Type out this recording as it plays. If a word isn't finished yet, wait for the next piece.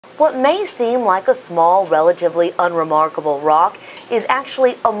What may seem like a small, relatively unremarkable rock is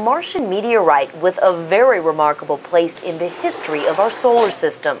actually a Martian meteorite with a very remarkable place in the history of our solar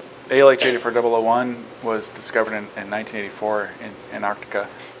system. ALH 84001 was discovered in 1984 in Antarctica.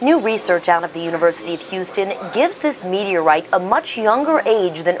 New research out of the University of Houston gives this meteorite a much younger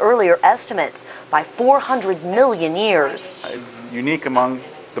age than earlier estimates by 400 million years. It's unique among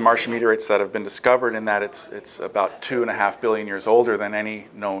the Martian meteorites that have been discovered in that it's about 2.5 billion years older than any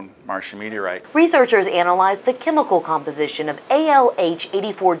known Martian meteorite. Researchers analyzed the chemical composition of ALH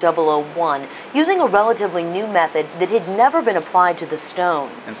 84001 using a relatively new method that had never been applied to the stone.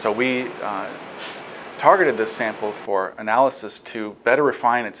 And so we targeted this sample for analysis to better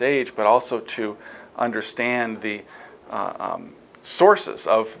refine its age, but also to understand the sources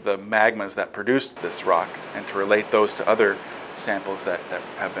of the magmas that produced this rock and to relate those to other samples that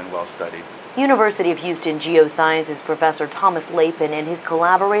have been well studied. University of Houston Geosciences professor Thomas Lapen and his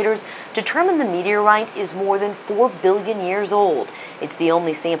collaborators determined the meteorite is more than 4 billion years old. It's the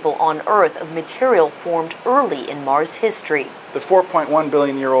only sample on Earth of material formed early in Mars history. The 4.1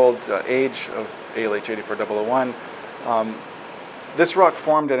 billion year old age of ALH 84001, this rock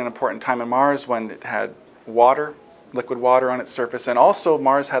formed at an important time in Mars when it had water, liquid water on its surface, and also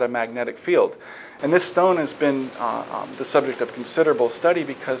Mars had a magnetic field. And this stone has been the subject of considerable study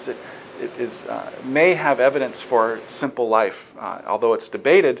because it may have evidence for simple life. Although it's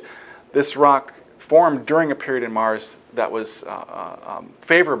debated, this rock formed during a period in Mars that was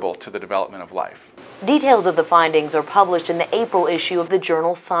favorable to the development of life. Details of the findings are published in the April issue of the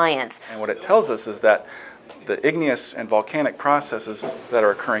journal Science. And what it tells us is that the igneous and volcanic processes that are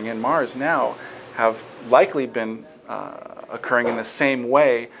occurring in Mars now have likely been occurring in the same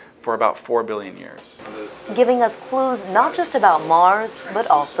way for about 4 billion years. Giving us clues not just about Mars, but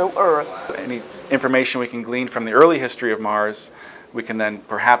also Earth. Any information we can glean from the early history of Mars, we can then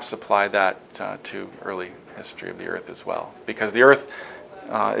perhaps apply that to early history of the Earth as well. Because the Earth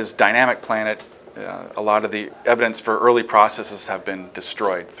is a dynamic planet, a lot of the evidence for early processes have been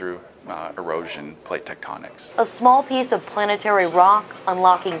destroyed through erosion, plate tectonics. A small piece of planetary rock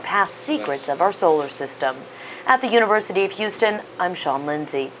unlocking past secrets of our solar system. At the University of Houston, I'm Sean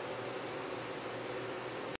Lindsay.